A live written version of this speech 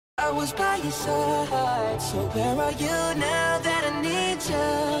I was by your side. So where are you now that I need you?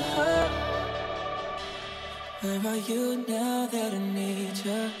 Where are you now that I need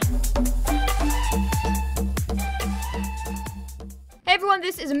you? Hey everyone,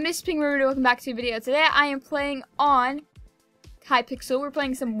 this is MissPinkMermaid. Welcome back to a video. Today I am playing on Hypixel. We're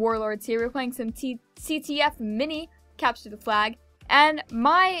playing some Warlords here. We're playing some CTF mini capture the flag, and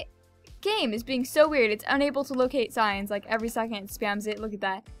my game is being so weird. It's unable to locate signs. Like every second it spams it. Look at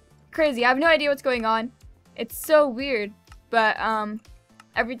that. Crazy. I have no idea what's going on. It's so weird, but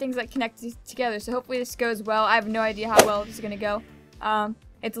everything's like connected together. So hopefully this goes well. I have no idea how well this is gonna go.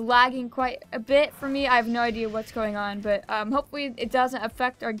 It's lagging quite a bit for me. I have no idea what's going on, but hopefully it doesn't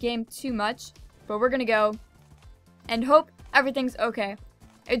affect our game too much. But we're gonna go and hope everything's okay.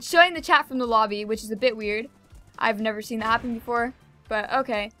 It's showing the chat from the lobby, which is a bit weird. I've never seen that happen before, but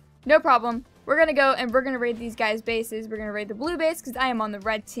okay, no problem. We're gonna go and we're gonna raid these guys' bases. We're gonna raid the blue base because I am on the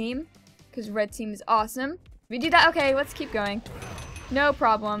red team, because red team is awesome. We do that. Okay, let's keep going. No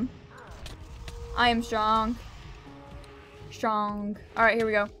problem. I am strong. Strong. Alright, here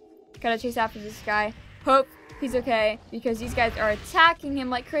we go. Gotta chase after this guy. Hope he's okay, because these guys are attacking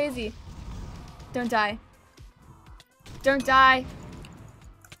him like crazy. Don't die. Don't die.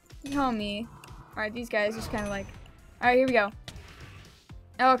 Homie. Alright, these guys just kind of like... Alright, here we go.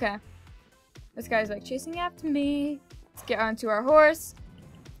 Oh, okay. This guy's like chasing after me. Let's get onto our horse.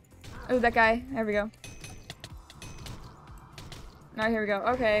 Oh, that guy. There we go. Alright, here we go.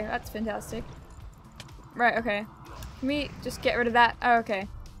 Okay, that's fantastic. Right, okay. Can we just get rid of that? Oh, okay.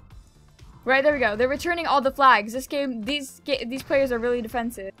 Right, there we go. They're returning all the flags. This game, these players are really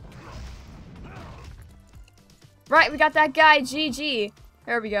defensive. Right, we got that guy. GG.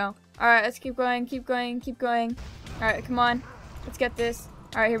 There we go. Alright, let's keep going, keep going, keep going. Alright, come on. Let's get this.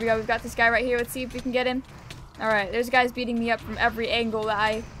 Alright, here we go. We've got this guy right here. Let's see if we can get him. Alright, there's guys beating me up from every angle that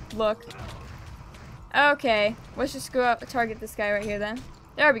I look. Okay. Let's just go out and target this guy right here then.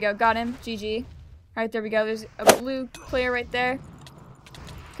 There we go. Got him. GG. Alright, there we go. There's a blue player right there.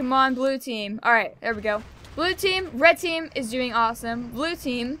 Come on, blue team. Alright, there we go. Blue team, red team is doing awesome. Blue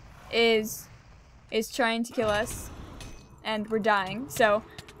team is trying to kill us. And we're dying. So,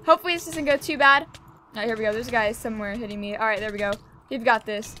 hopefully this doesn't go too bad. Alright, here we go. There's a guy somewhere hitting me. Alright, there we go. We've got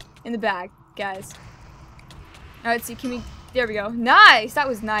this in the bag, guys. Alright, let's see. Can we... There we go. Nice! That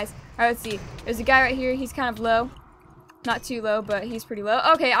was nice. Alright, let's see. There's a guy right here. He's kind of low. Not too low, but he's pretty low.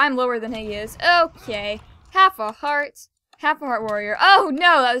 Okay, I'm lower than he is. Okay. Half a heart. Half a heart warrior. Oh,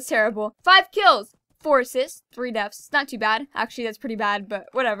 no, that was terrible. 5 kills. 4 assists. 3 deaths. It's not too bad. Actually, that's pretty bad, but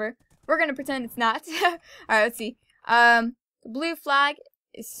whatever. We're gonna pretend it's not. Alright, let's see. The blue flag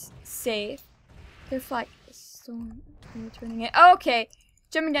is safe. Their flag is stolen. I'm returning it. Okay.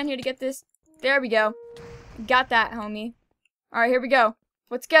 Jumping down here to get this. There we go. Got that, homie. Alright, here we go.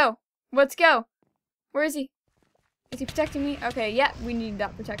 Let's go. Let's go. Where is he? Is he protecting me? Okay, yeah, we need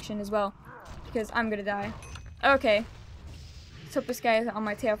that protection as well. Because I'm gonna die. Okay. Let's hope this guy isn't on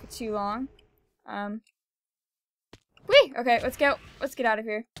my tail for too long. Whee! Okay, let's go. Let's get out of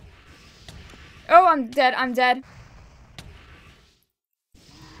here. Oh, I'm dead. I'm dead.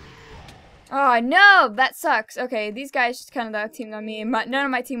 Oh, no! That sucks. Okay, these guys just kind of teamed on me. None of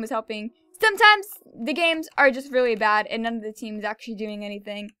my team was helping. Sometimes the games are just really bad and none of the team is actually doing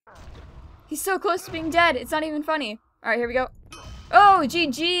anything. He's so close to being dead. It's not even funny. Alright, here we go. Oh,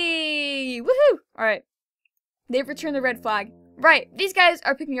 GG! Woohoo! Alright. They've returned the red flag. Right, these guys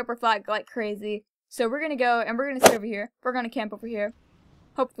are picking up our flag like crazy. So we're gonna go and we're gonna sit over here. We're gonna camp over here.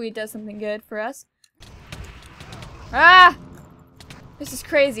 Hopefully it does something good for us. Ah! This is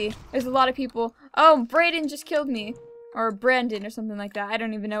crazy. There's a lot of people. Oh, Brayden just killed me. Or Brandon or something like that. I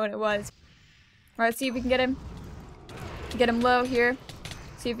don't even know what it was. Alright, let's see if we can get him. Get him low here.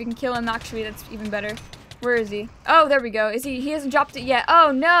 See if we can kill him. Actually, that's even better. Where is he? Oh, there we go. Is he? He hasn't dropped it yet.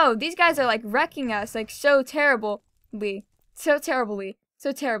 Oh, no. These guys are, like, wrecking us. Like, so terribly. So terribly.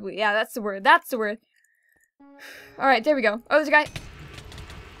 So terribly. Yeah, that's the word. That's the word. Alright, there we go. Oh, there's a guy.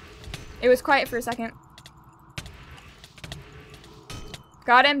 It was quiet for a second.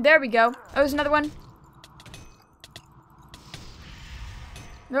 Got him. There we go. Oh, there's another one.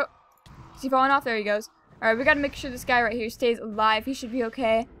 Nope. Is he falling off? There he goes. Alright, we gotta make sure this guy right here stays alive. He should be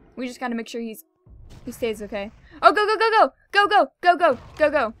okay. We just gotta make sure he stays okay. Oh, go, go, go, go! Go, go, go, go, go,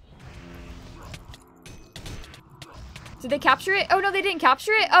 go. Did they capture it? Oh, no, they didn't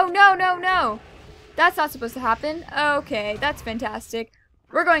capture it? Oh, no, no, no. That's not supposed to happen. Okay, that's fantastic.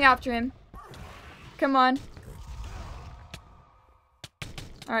 We're going after him. Come on.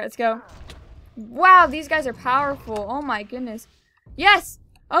 Alright, let's go. Wow, these guys are powerful. Oh my goodness. Yes!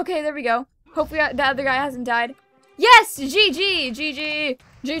 Okay, there we go. Hopefully the other guy hasn't died. Yes! GG! GG!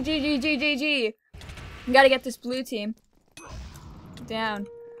 GG. We gotta get this blue team down.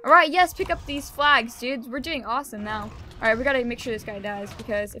 Alright, yes, pick up these flags, dude. We're doing awesome now. Alright, we gotta make sure this guy dies,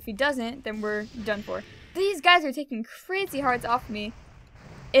 because if he doesn't, then we're done for. These guys are taking crazy hearts off me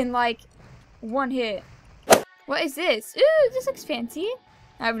in, like, one hit. What is this? Ooh, this looks fancy.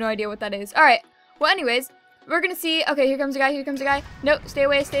 I have no idea what that is. Alright, well, anyways, we're gonna see. Okay, here comes a guy, Nope, stay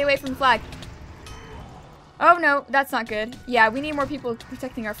away from the flag. Oh, no, that's not good. Yeah, we need more people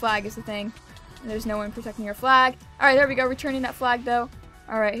protecting our flag is the thing. There's no one protecting our flag. Alright, there we go, returning that flag, though.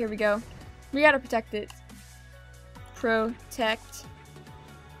 Alright, here we go. We gotta protect it. Protect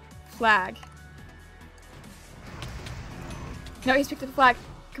flag. No, he's picked up the flag.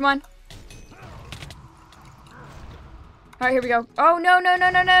 Come on. Alright, here we go. Oh, no.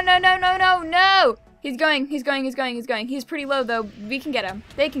 He's going. He's pretty low, though. We can get him.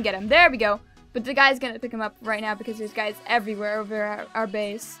 They can get him. There we go. But the guy's gonna pick him up right now because there's guys everywhere over our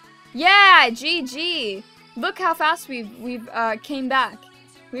base. Yeah, GG. Look how fast we've came back.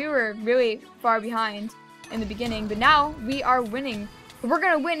 We were really far behind in the beginning, but now we are winning. We're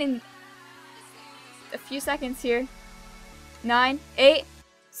gonna win in a few seconds here. 9, 8,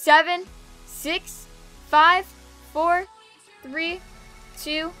 7, 6, 5, 4, 3,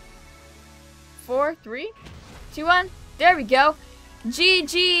 2, 4, 3, 2, 1. There we go.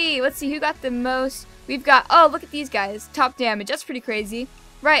 GG. Let's see who got the most. We've got, oh, look at these guys. Top damage. That's pretty crazy.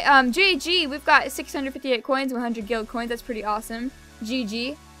 Right, GG. We've got 658 coins, 100 guild coins. That's pretty awesome.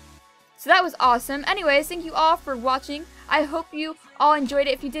 GG. So that was awesome. Anyways, thank you all for watching. I hope you all enjoyed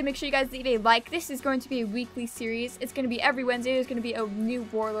it. If you did, make sure you guys leave a like. This is going to be a weekly series. It's going to be every Wednesday. There's going to be a new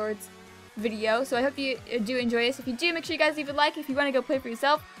Warlords video. So I hope you do enjoy this. If you do, make sure you guys leave a like. If you want to go play for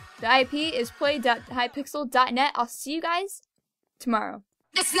yourself, the IP is play.hypixel.net. I'll see you guys tomorrow.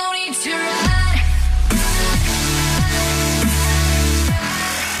 There's no need to run.